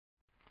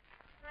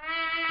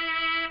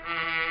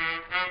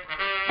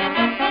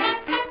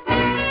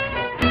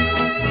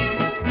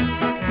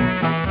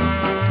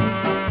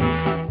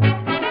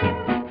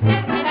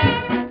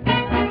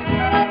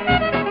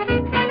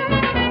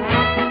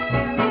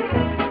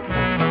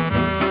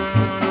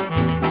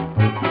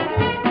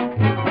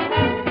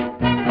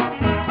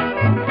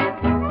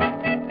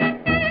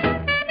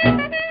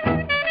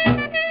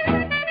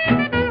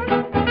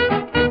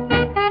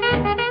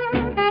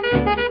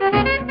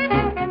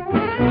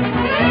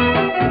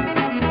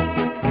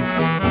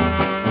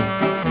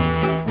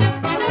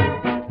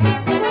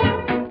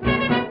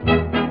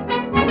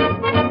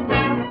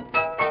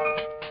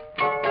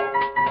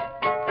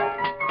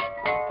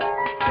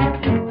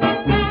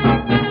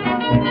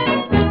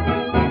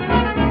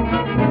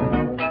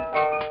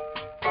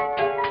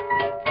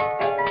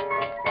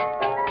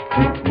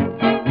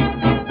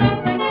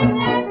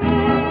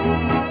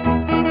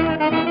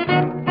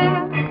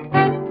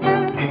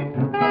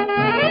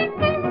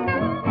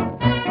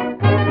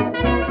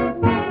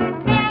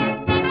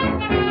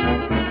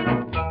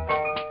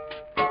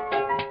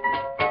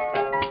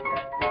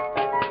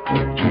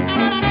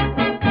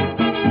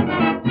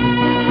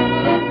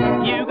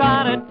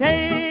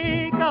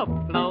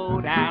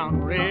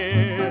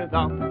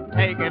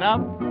take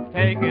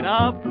it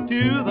up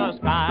to the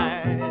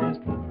skies.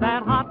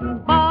 That hot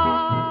and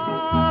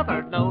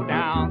bothered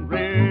low-down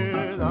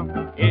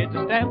rhythm, it's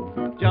a step,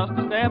 just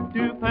a step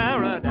to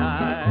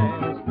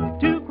paradise.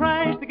 To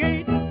crash the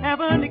gate,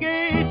 heavenly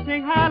gate,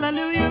 sing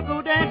hallelujah,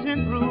 go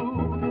dancing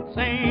through.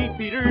 St.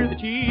 Peter, the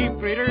chief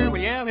greeter, will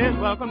yell his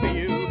welcome to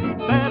you.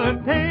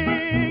 Better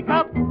take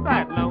up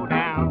that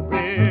low-down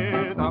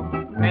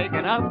rhythm, take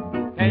it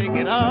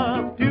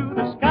up to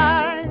the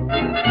sky.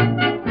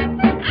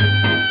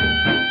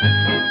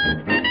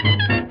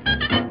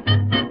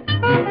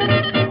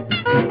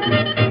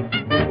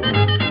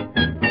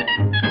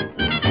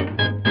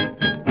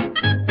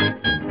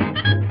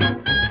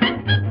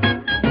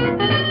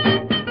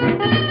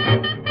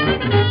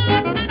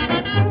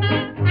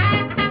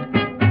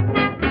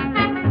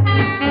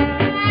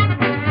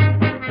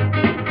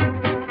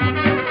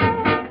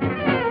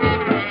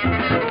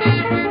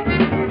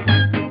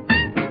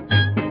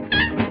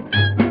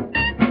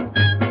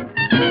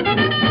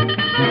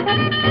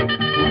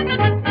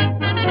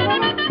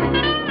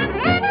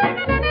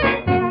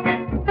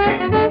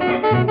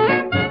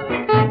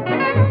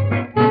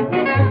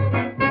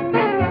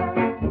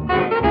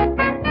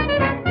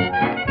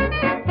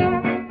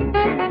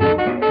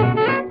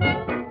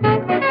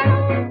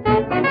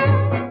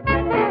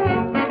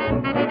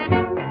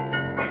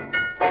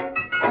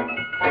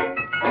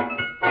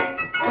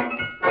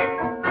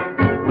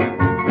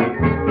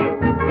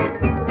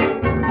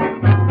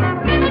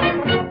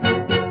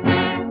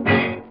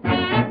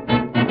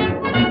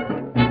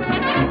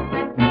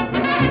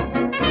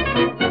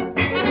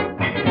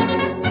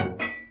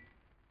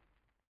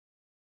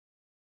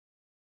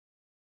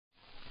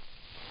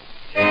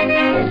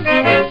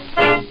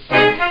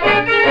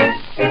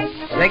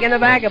 Singing the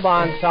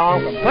Vagabond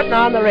song from Putting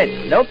on the Ritz.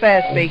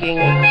 Lopez speaking.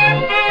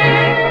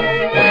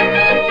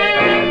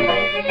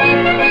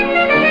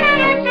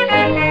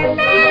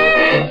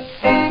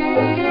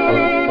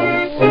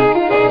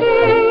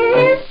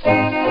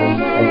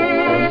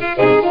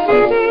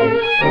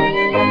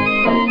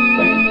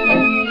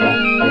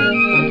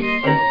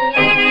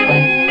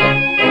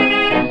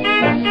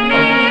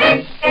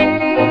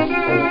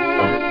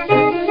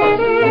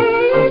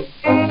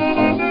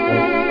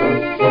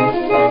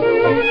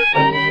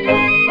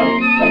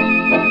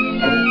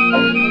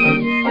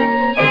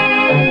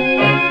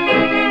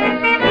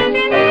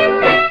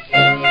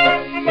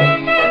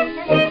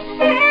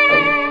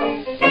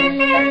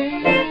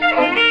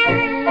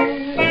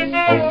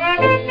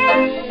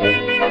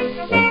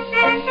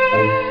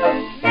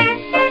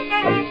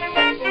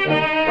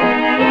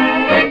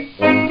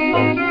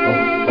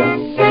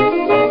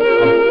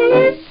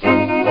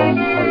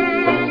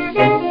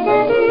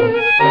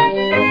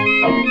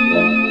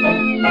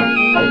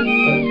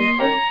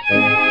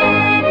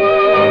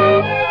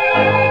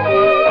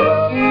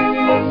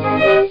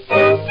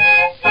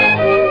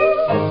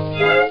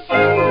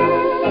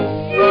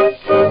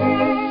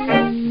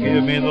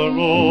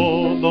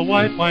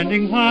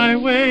 Winding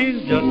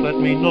highways, just let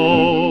me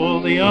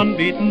know the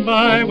unbeaten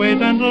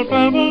byways, and I'll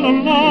travel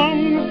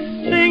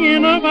along,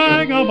 singing a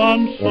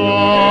vagabond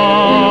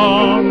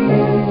song.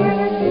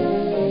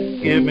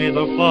 Give me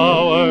the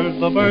flowers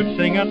the birds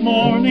sing at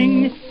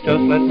morning,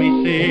 just let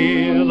me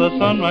see the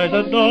sunrise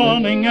at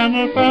dawning, and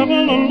I'll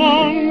travel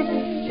along,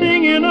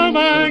 singing a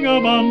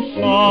vagabond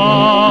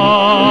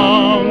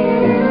song.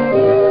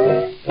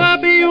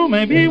 Happy you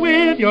may be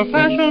with your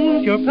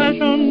passions,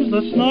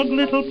 the snug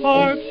little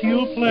parts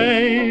you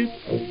play.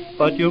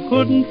 But you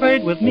couldn't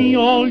trade with me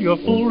all your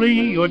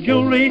foolery, your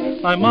jewelry,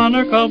 my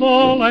monarch of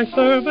all I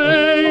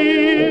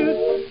survey.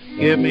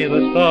 Give me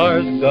the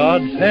stars,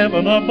 God's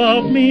heaven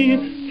above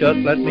me, just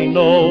let me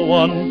know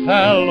one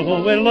pal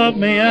who will love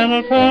me, and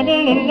I'll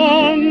travel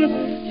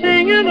along,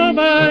 singing a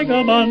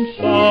vagabond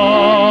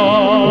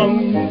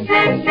song.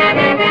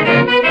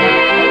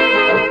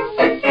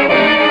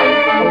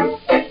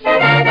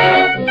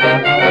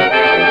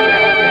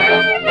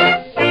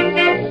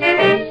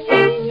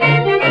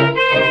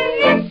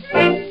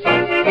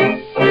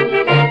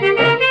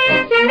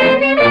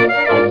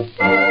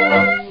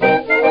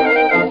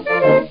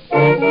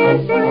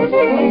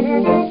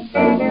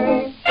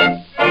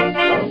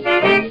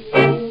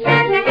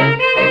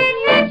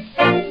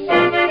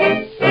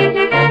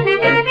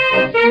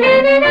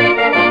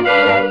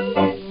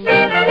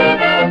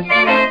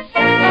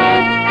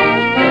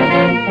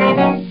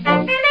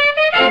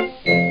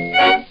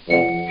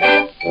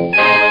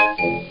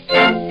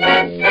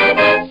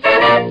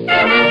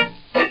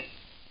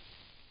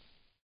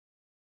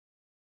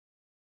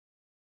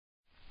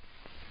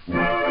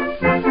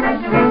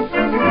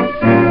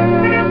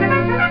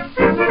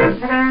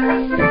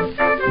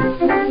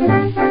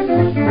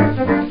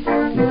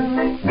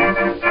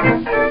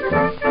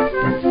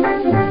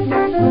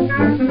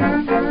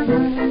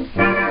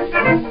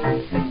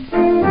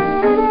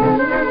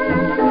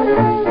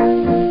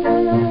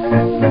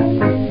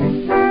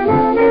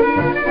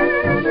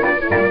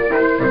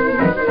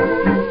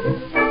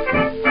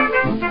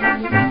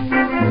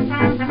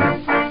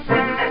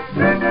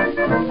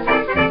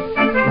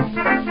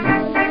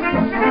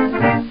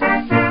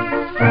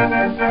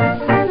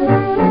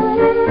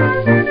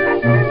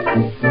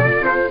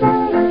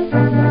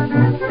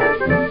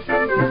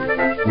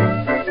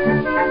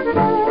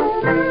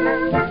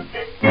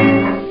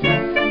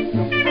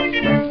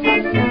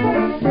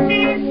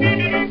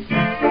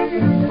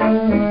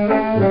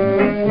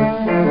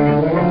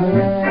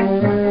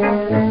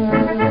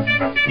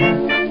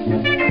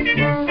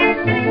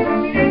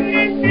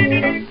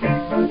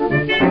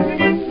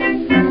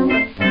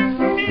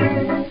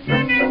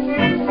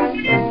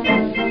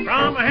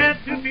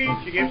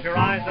 she gives your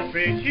eyes a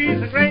treat.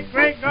 She's a great,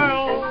 great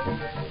girl.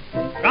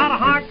 Got a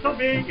heart so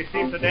big it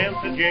seems to dance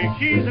a jig.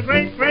 She's a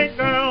great, great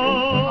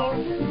girl.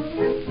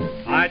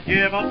 I'd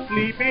give up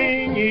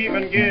sleeping,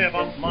 even give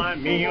up my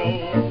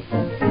meal,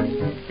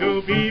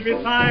 to be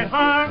beside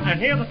her and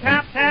hear the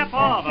tap, tap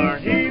of her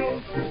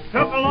heels.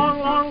 Took a long,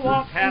 long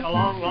walk, had a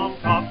long, long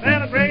talk,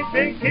 and a great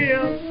big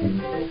kiss.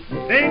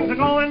 Things are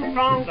going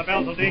strong, the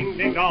bells will ding,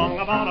 ding, dong,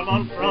 about a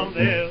month from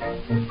this.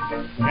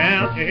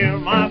 Can't you hear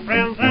my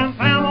friends and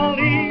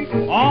family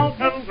all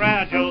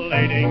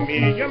congratulating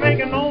me? You're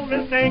making no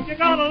mistake, you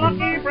got a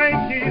lucky break.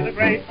 She's a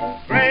great,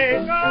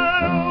 great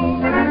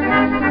girl.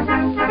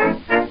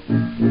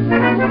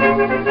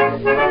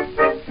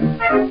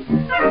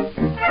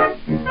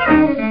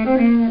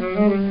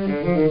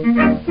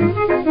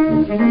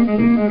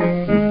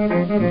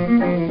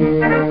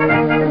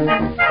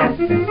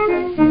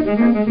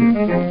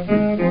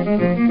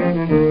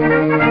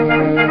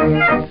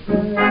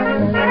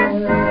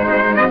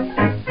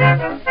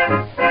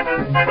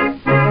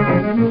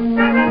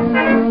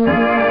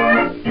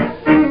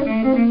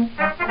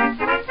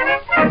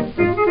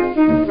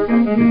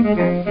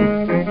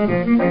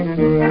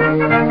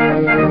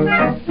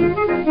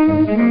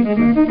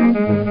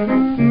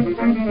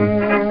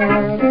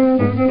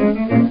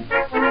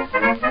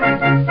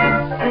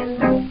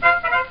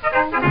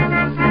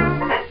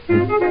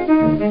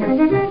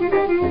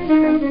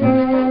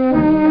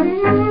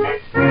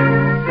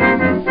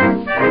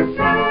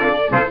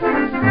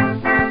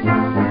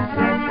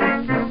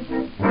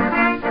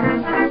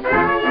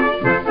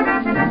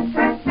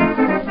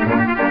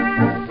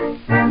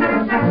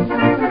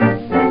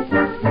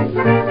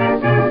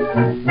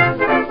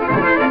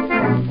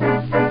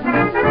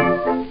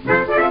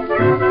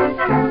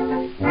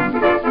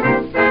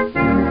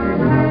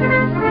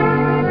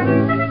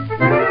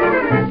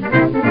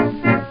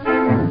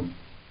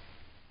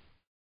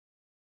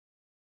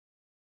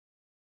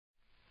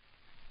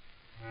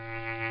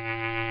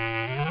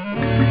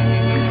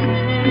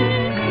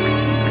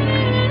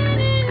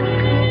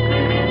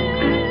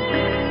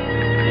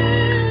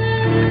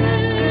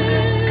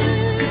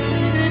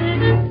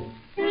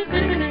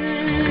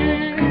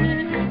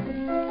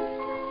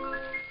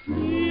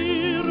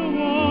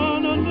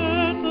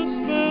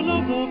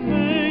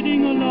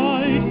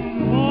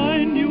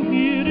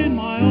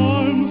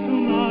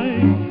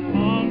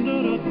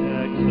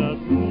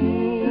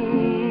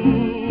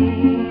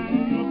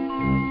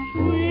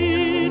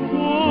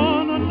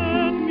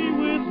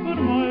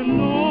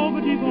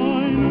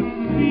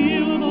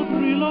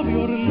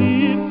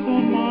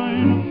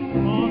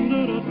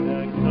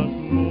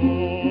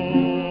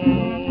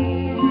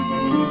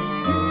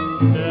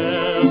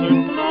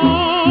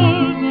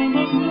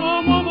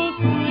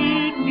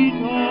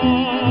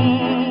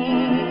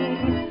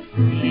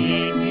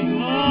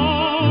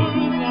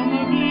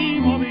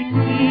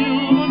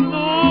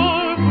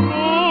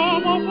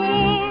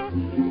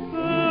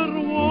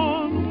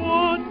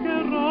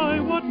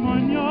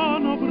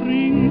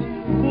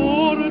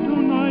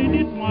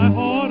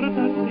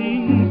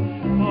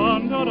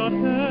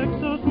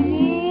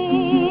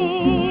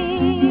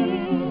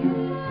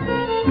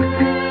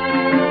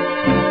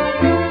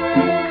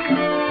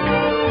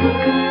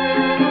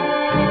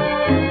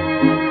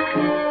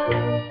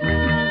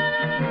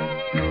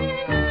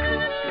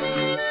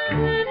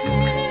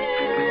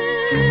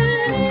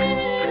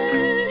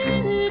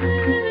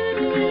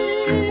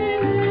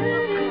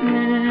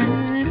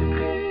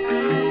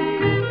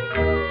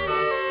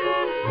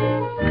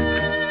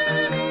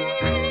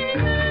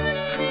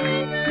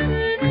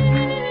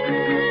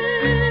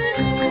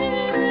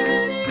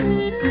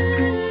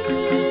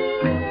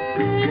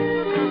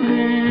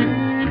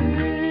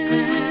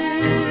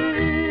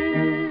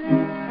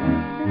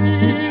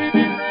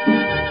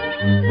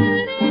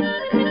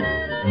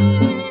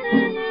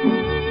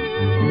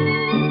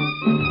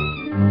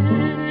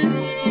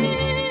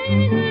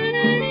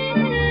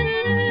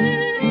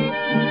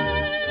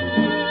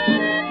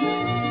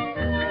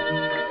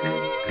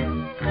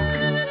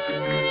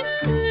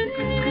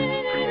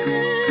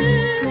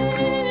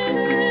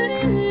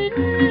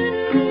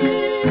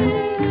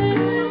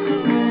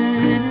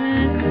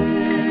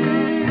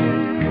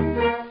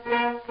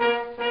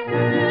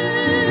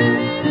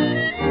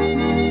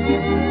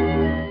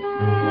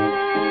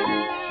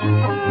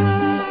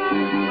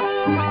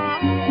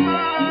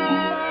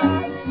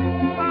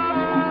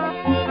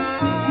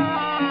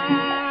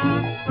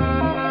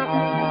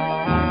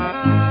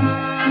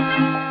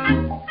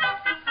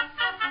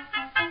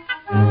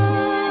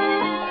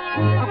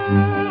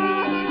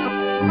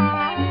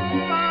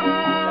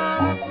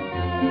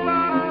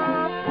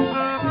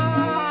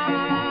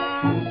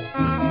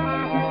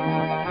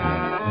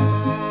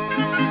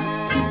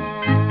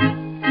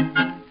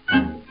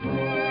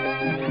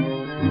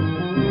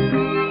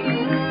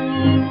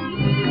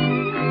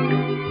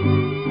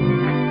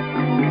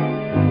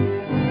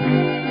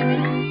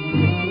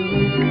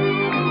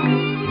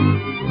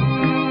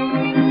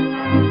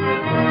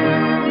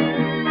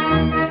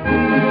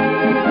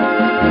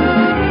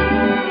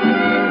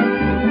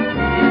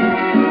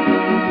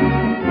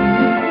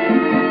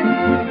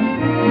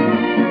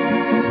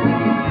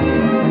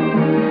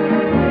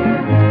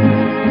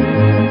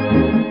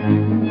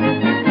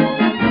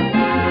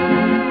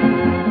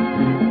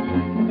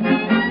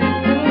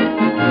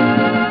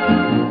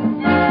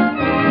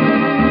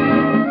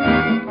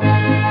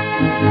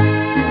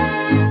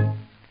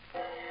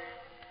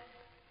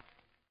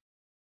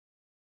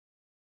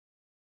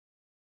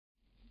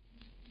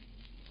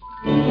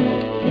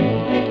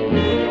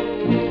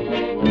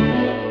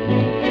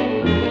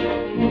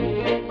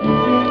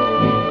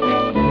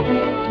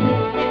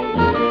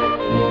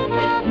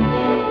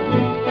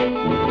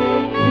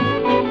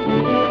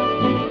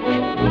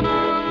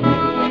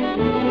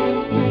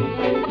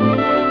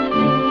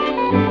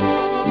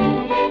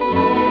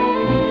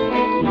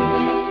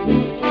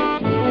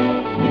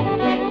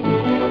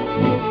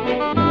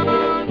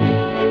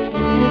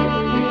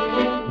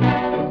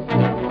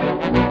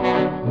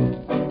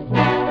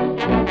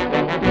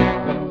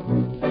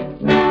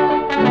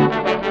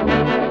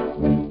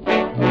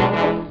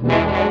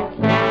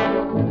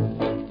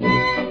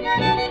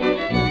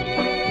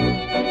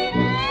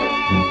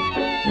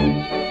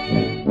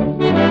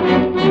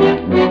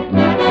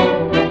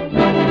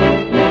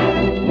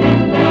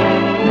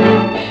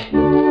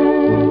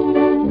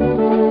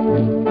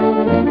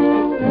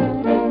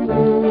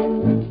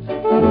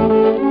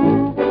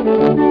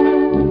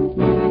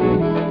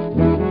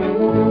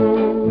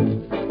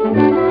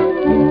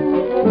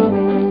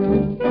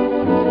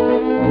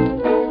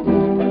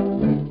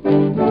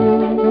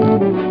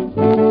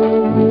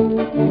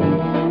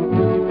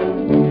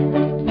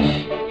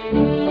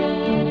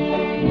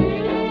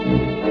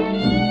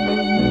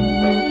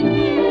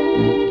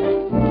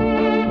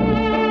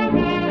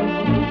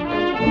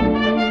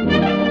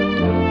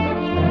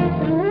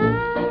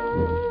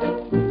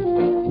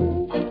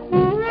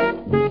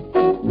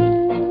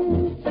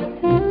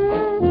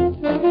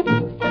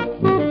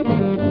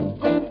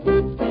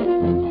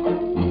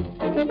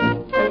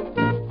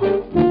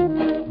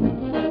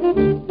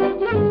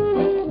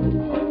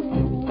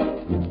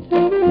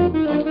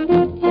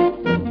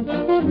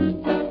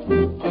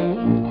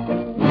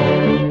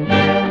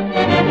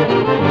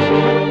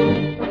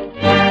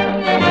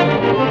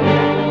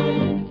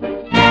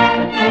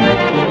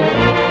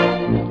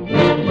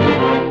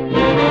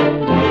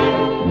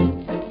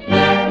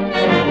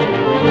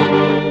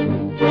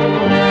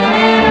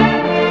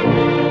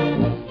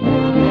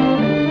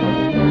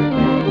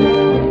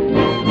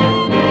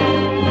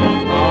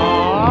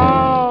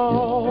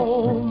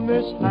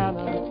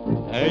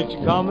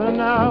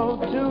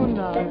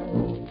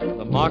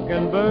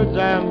 and birds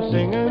am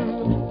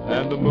singing,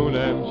 and the moon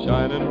am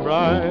shining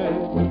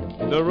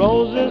bright. The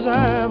roses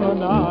am a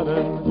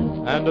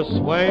nodding, and a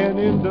swaying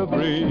in the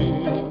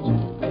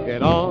breeze.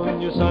 Get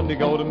on your Sunday,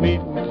 go to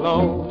meeting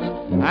clothes,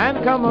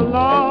 and come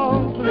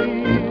along,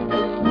 please.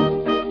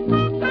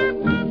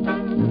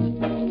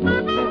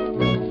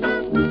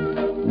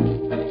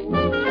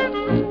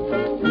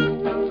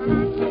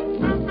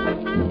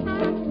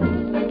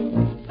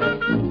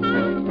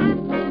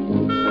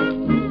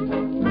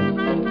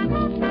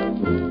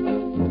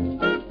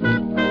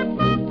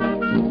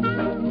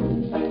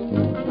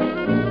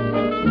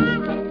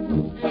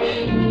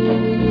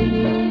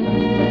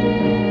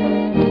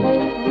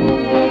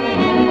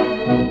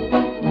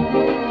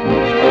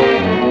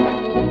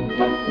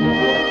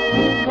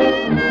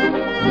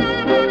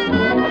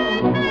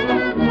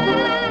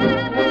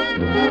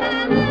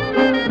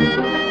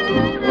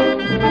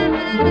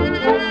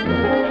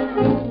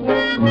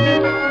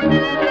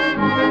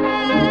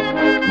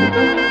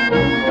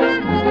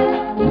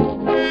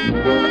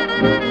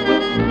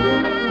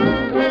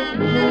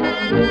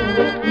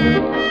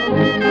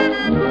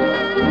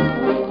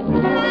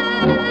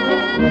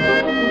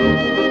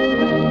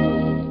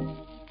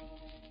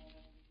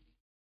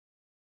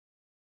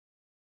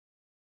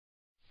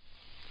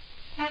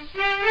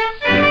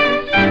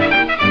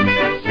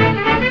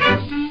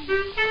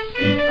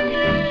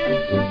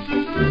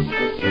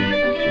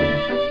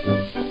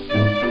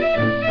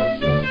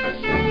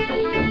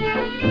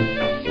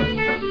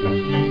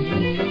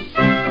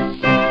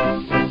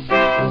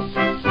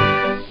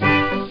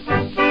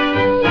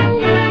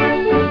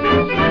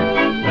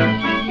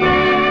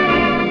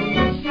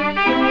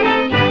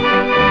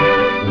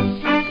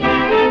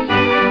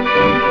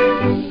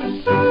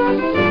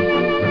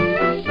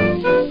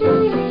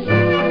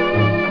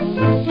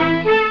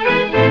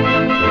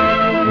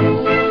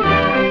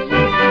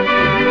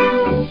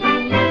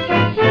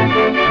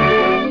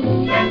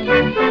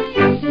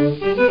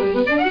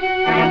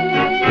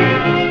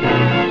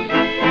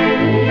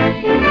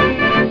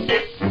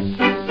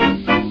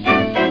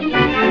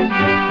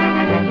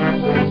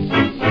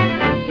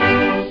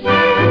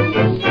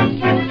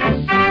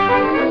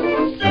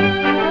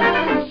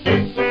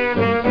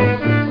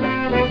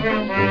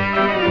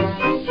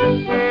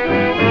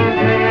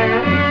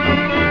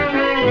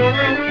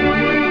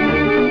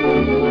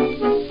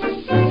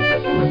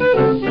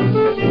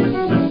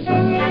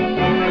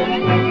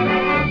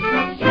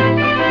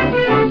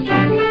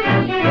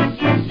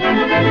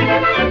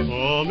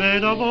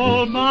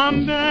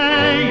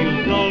 Bombay,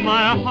 you stole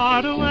my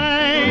heart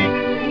away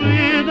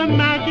with the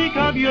magic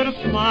of your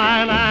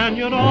smile and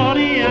your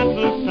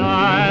oriental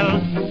style.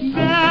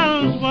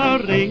 Bells were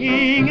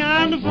ringing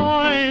and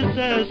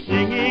voices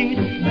singing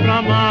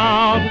from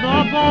out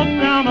the boat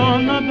down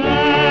on the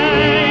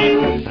bay.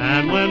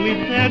 And when we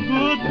said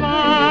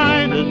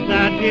goodbye, the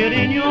sad tear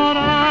in your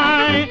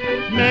eye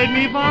made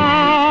me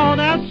vow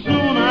that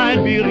soon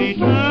I'd be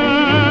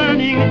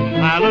returning.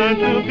 I learned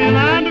to fill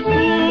and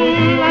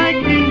cool like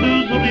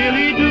Hindus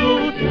really do.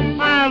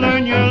 I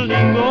learned your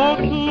lingo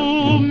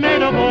too,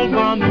 Maid of old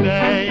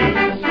Bombay.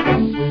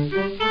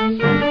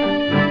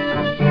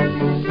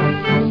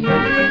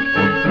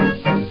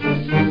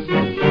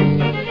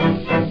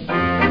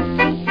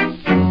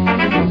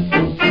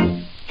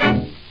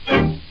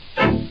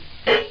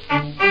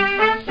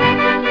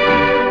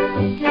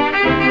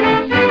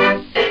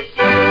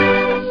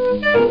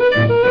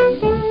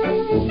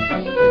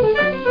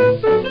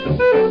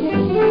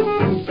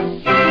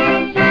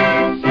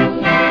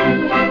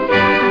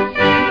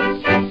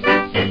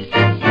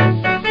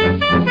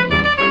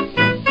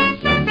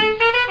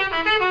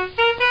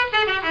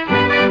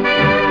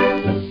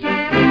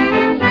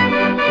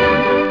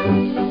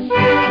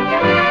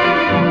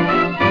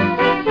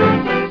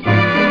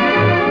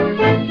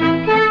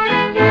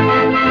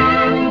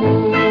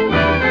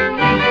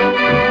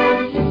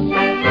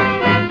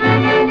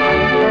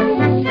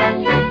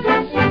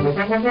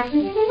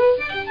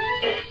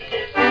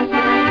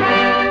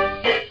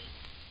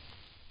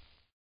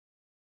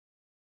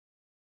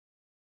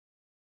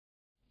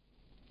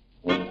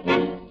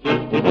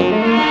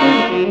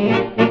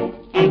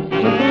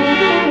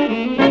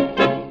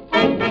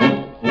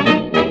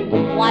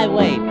 Why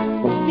wait?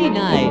 Be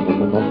nice.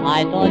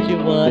 I thought you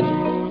would.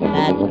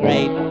 That's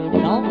great.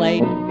 Don't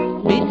wait.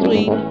 Be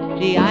sweet.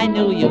 Gee, I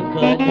knew you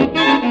could.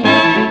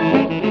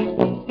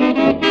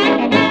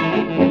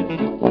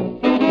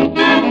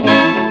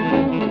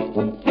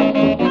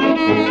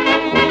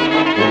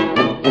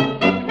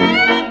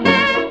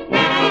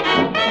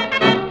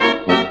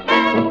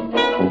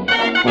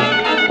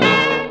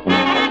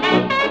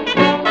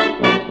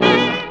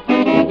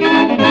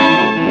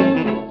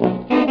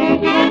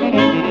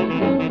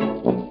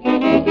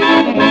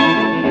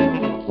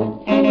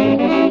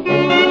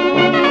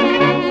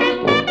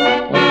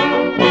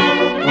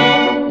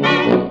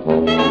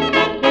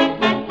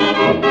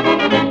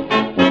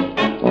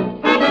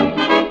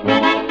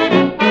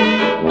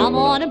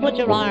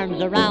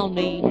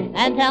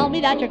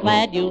 That you're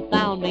glad you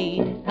found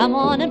me. Come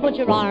on and put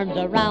your arms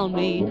around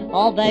me.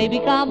 Oh, baby,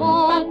 come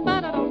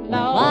on.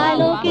 By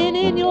looking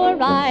in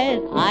your eyes,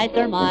 I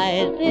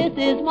surmise this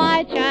is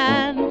my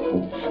chance.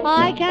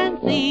 I can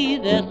see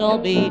this'll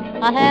be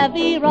a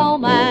heavy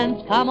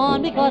romance. Come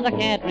on, because I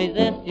can't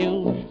resist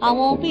you. I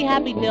won't be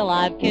happy till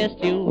I've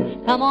kissed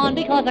you. Come on,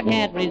 because I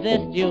can't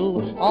resist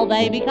you. Oh,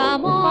 baby,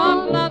 come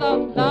on.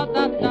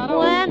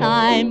 When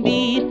I'm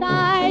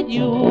beside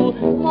you,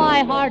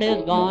 my heart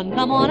is gone.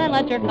 Come on and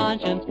let your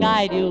conscience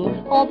guide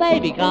you. Oh,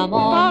 baby, come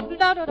on.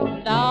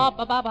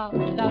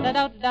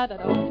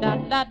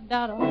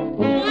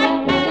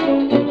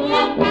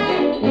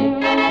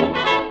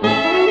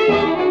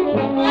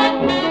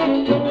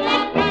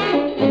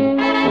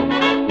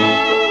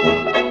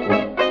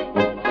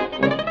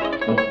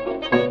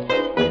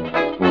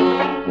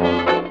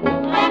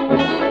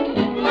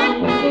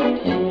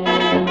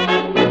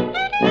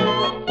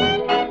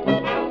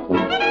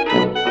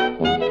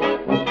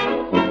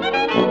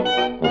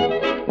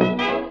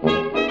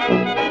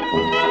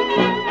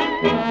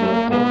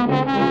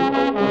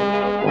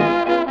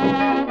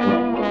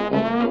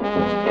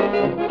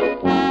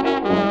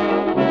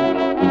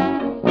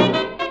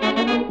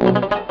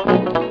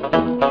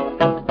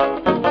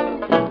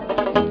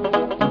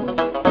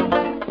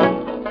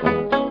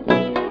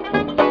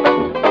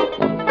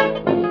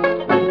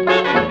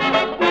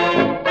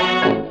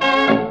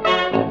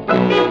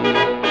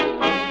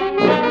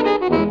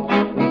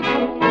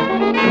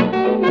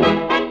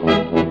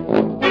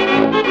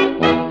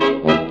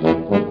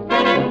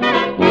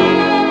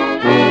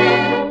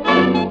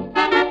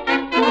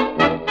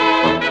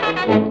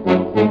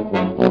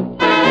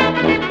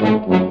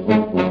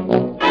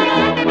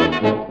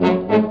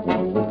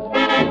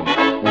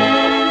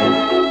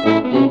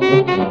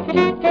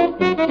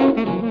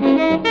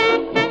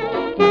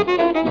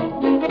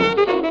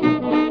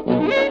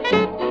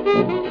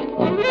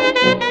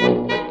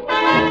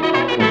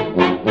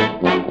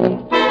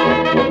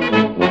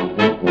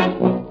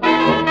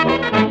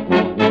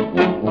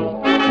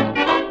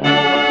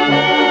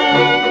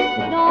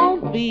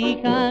 Don't be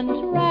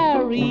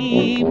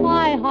contrary,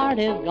 my heart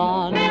is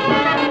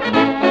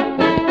gone.